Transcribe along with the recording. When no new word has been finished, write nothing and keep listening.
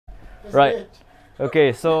Right.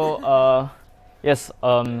 Okay, so yes,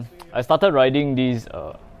 I started riding these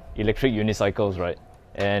electric unicycles, right?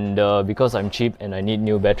 And because I'm cheap and I need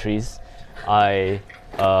new batteries, I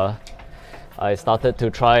uh, I started to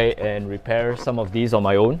try and repair some of these on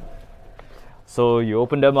my own. So you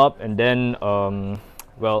open them up, and then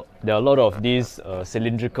well, there are a lot of these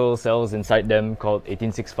cylindrical cells inside them called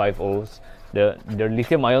 18650s. They're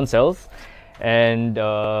lithium-ion cells, and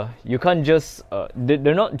you can't just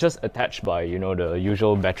they're not just attached by, you know, the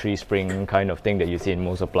usual battery spring kind of thing that you see in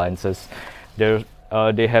most appliances.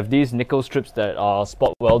 They have these nickel strips that are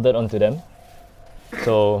spot welded onto them.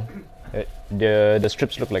 So the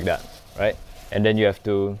strips look like that, right? And then you have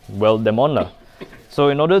to weld them on. So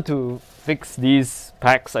in order to fix these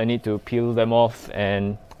packs, I need to peel them off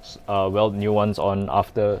and weld new ones on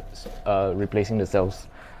after replacing the cells.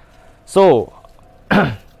 So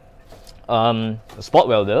a spot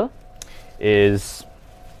welder is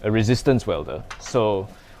a resistance welder. So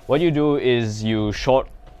what you do is you short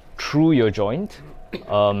through your joint,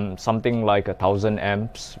 something like 1,000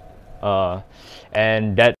 amps,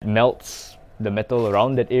 and that melts the metal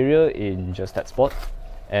around that area in just that spot,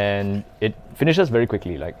 and it finishes very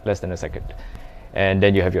quickly, like less than a second, and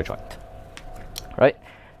then you have your joint, right?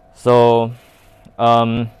 So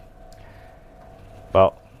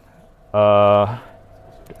well,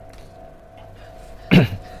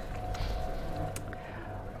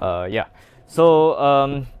 yeah,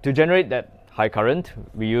 so to generate that high current,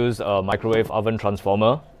 we use a microwave oven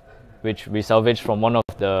transformer, which we salvaged from one of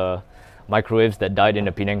the microwaves that died in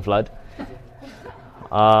the Penang flood.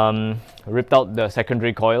 Ripped out the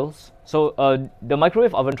secondary coils. So the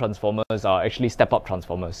microwave oven transformers are actually step-up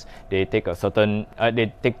transformers. They take a certain,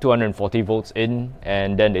 they take 240 volts in,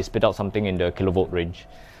 and then they spit out something in the kilovolt range.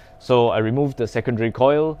 So I removed the secondary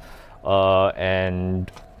coil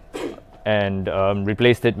and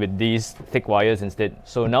replaced it with these thick wires instead.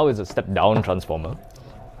 So now it's a step-down transformer.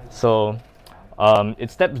 So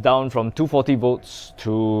it steps down from 240 volts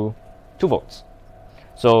to 2 volts.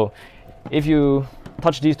 So if you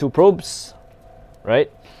touch these two probes,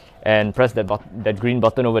 right, and press that green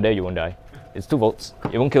button over there, you won't die. It's 2 volts.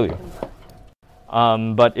 It won't kill you.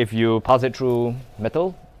 But if you pass it through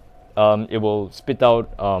metal, it will spit out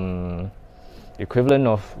equivalent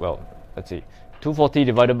of, well, let's see, 240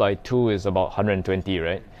 divided by 2 is about 120,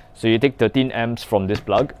 right? So you take 13 amps from this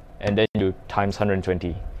plug, and then you times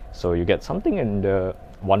 120. So you get something in the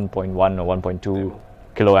 1.1 or 1.2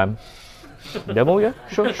 kiloamp. Demo, yeah?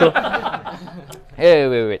 Sure. Hey,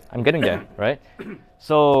 wait. I'm getting there, right?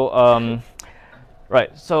 So,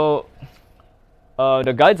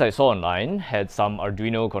 the guides I saw online had some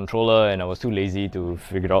Arduino controller, and I was too lazy to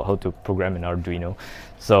figure out how to program an Arduino.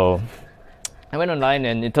 So I went online,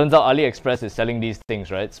 and it turns out AliExpress is selling these things,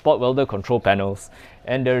 right? Spot welder control panels,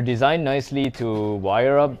 and they're designed nicely to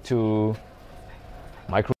wire up to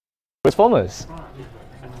micro transformers,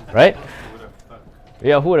 right?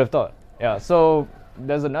 Yeah, who would have thought? Yeah, so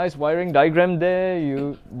there's a nice wiring diagram there.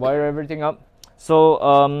 You wire everything up. So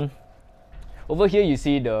over here you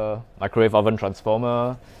see the microwave oven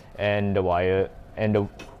transformer and the wire and the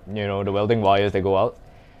the welding wires that go out.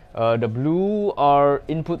 The blue are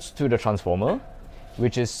inputs to the transformer,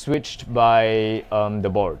 which is switched by the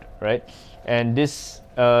board, right? And this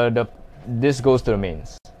goes to the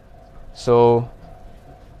mains. So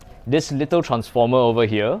this little transformer over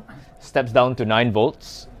here steps down to 9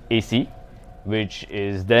 volts AC, which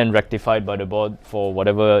is then rectified by the board for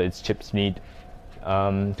whatever its chips need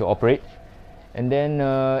to operate. And then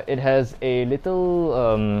it has a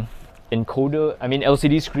little encoder,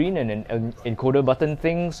 LCD screen and an encoder button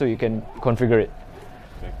thing, so you can configure it.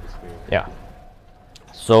 Yeah.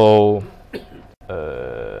 So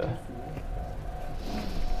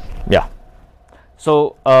yeah.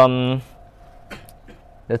 So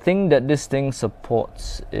the thing that this thing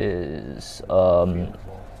supports is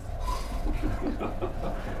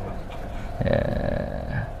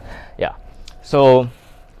yeah. So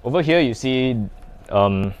over here you see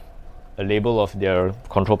a label of their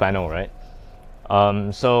control panel, right?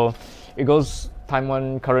 So it goes time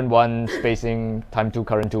 1, current 1, spacing, time 2,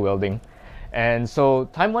 current 2, welding. And so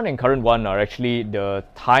time 1 and current 1 are actually the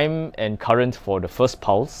time and current for the first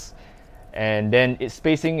pulse, and then its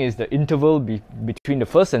spacing is the interval between the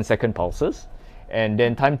first and second pulses, and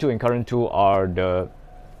then time 2 and current 2 are the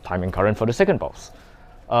time and current for the second pulse.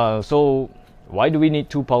 So why do we need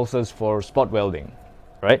 2 pulses for spot welding,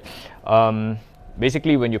 right?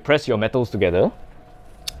 Basically, when you press your metals together,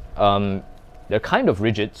 they're kind of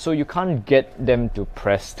rigid, so you can't get them to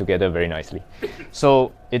press together very nicely.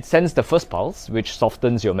 So it sends the first pulse, which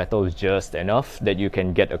softens your metals just enough that you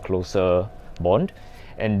can get a closer bond.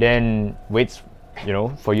 and then waits,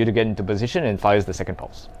 for you to get into position and fires the second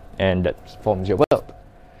pulse, and that forms your weld.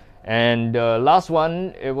 And last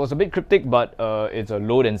one, it was a bit cryptic, but it's a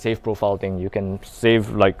load and save profile thing. You can save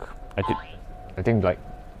like I think like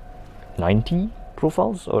 90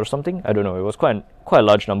 profiles or something. I don't know. It was quite a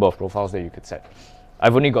large number of profiles that you could set.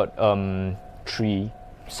 I've only got 3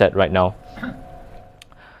 set right now.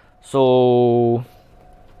 So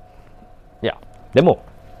yeah, demo.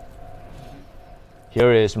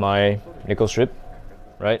 Here is my nickel strip,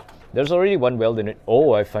 right? There's already one weld in it.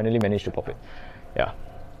 Oh, I finally managed to pop it. Yeah,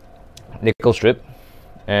 nickel strip.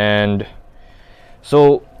 And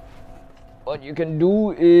so what you can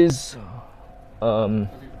do is you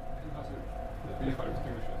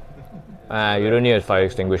don't need a fire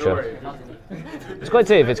extinguisher. It's quite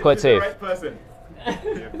safe. It's quite safe.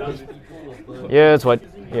 Yeah, it's what.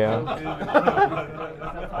 Yeah.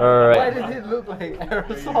 All right. Why does it look like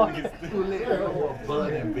aerosol?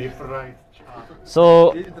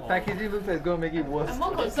 So The packaging looks like it's gonna make it worse. I'm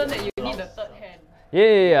more concerned that you need a third hand.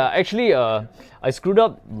 yeah. Actually, I screwed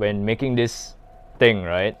up when making this thing,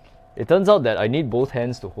 right? It turns out that I need both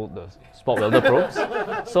hands to hold the spot welder probes,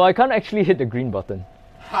 so I can't actually hit the green button.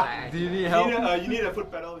 Do you need help? You need a foot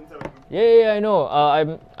pedal instead of. Yeah, I know.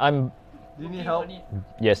 I'm. Do you need help?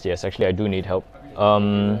 Yes. Actually, I do need help.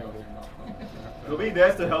 Nobody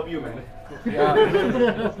dares to help you, man. Yeah.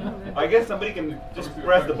 I guess somebody can just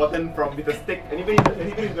press the button with a stick. Anybody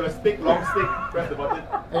who's got a stick, long stick, press the button.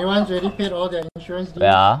 Everyone's already paid all their insurance dues.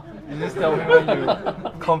 Yeah. You just tell me when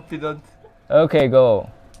you're confident. Okay, go.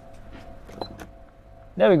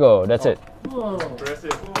 There we go. That's it. Whoa. Press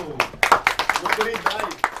it. Nobody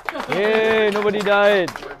died. Yay! Nobody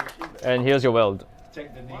died. And here's your weld.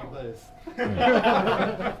 Check the neighbors.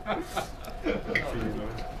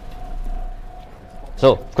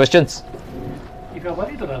 So, questions? If you're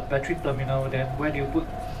welding to the battery terminal, then where do you put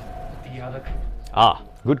the other?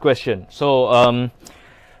 Good question. So,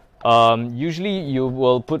 usually you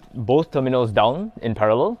will put both terminals down in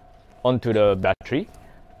parallel onto the battery.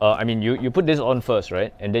 I mean, you put this on first,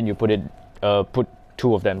 right? And then you put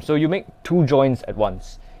 2 of them. So you make 2 joints at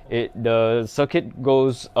once. The circuit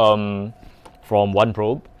goes from one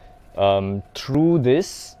probe through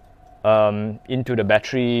this into the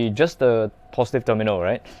battery, just the positive terminal,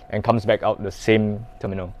 right? And comes back out the same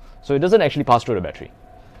terminal. So it doesn't actually pass through the battery.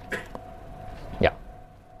 Yeah.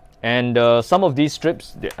 And some of these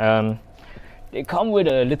strips, they come with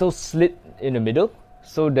a little slit in the middle,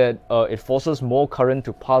 so that it forces more current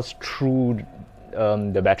to pass through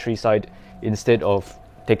the battery side instead of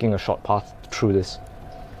taking a short path through this.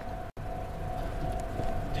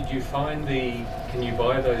 Did you find can you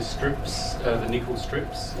buy those strips, the nickel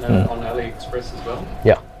strips, on AliExpress as well?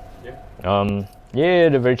 Yeah. Yeah. Yeah,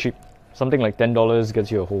 they're very cheap. Something like $10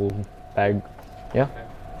 gets you a whole bag. Yeah.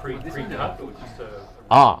 Pre-cut or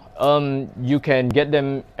just You can get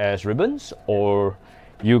them as ribbons, or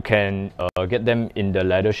you can get them in the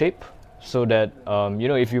ladder shape, so that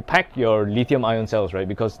if you pack your lithium-ion cells, right?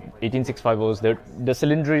 Because 18650s, the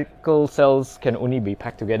cylindrical cells can only be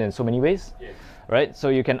packed together in so many ways, right? So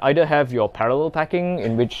you can either have your parallel packing,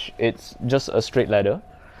 in which it's just a straight ladder,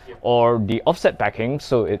 or the offset packing,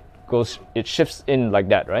 so it shifts in like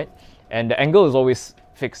that, right? And the angle is always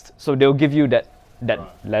fixed, so they'll give you that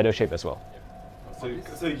ladder shape as well. So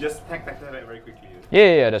you just tack that very quickly.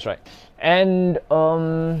 Yeah, that's right. And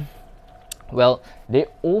well, they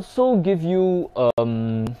also give you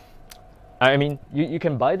I mean, you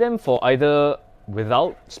can buy them for either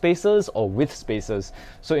without spacers or with spacers.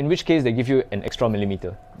 So in which case they give you an extra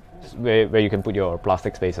millimeter where you can put your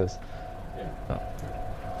plastic spacers.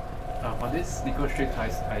 For this nickel strip,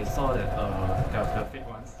 I saw that there are the fake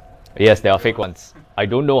ones. Yes, there are fake ones. I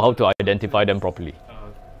don't know how to identify them properly.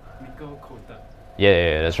 Nickel coated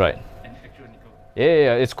Yeah, that's right. and actual nickel.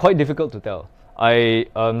 Yeah, it's quite difficult to tell.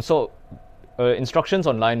 Instructions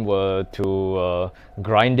online were to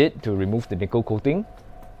grind it to remove the nickel coating.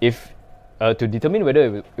 If to determine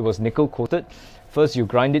whether it was nickel coated, first you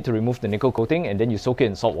grind it to remove the nickel coating, and then you soak it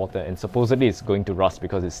in salt water, and supposedly it's going to rust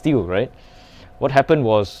because it's steel, right? What happened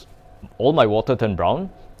was all my water turned brown,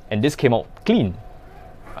 and this came out clean.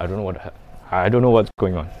 I don't know what's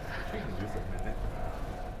going on.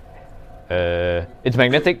 It's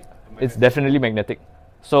magnetic. It's definitely magnetic.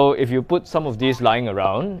 So if you put some of these lying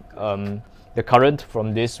around, the current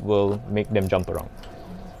from this will make them jump around.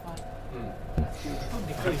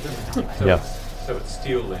 So it's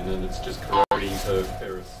steel then, and it's just corroding to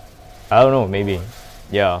ferrous. I don't know, maybe.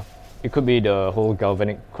 Yeah, it could be the whole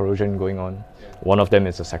galvanic corrosion going on. One of them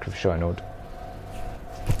is a sacrificial anode.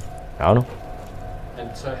 I don't know.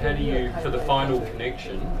 And so how do you, for the final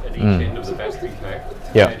connection at each end of the battery pack,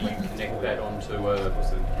 Yeah. how do you connect that onto a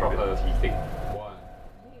proper thick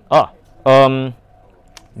wire?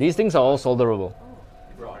 These things are all solderable.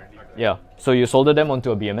 Right. Yeah, so you solder them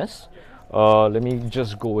onto a BMS. Let me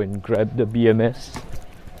just go and grab the BMS.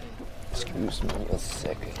 Excuse me a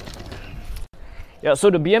second. Yeah, so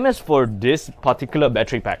the BMS for this particular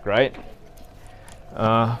battery pack, right?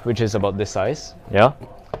 Which is about this size. Yeah,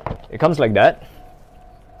 it comes like that,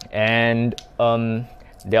 and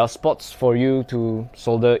there are spots for you to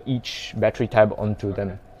solder each battery tab onto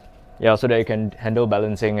them. Yeah, so that you can handle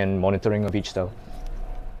balancing and monitoring of each cell.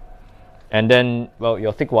 And then, well,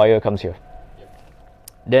 your thick wire comes here.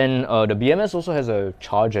 Then the BMS also has a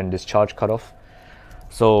charge and discharge cutoff.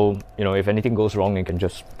 So, you know, if anything goes wrong, it can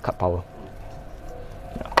just cut power.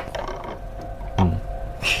 Yeah.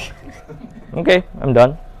 Okay, I'm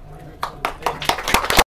done.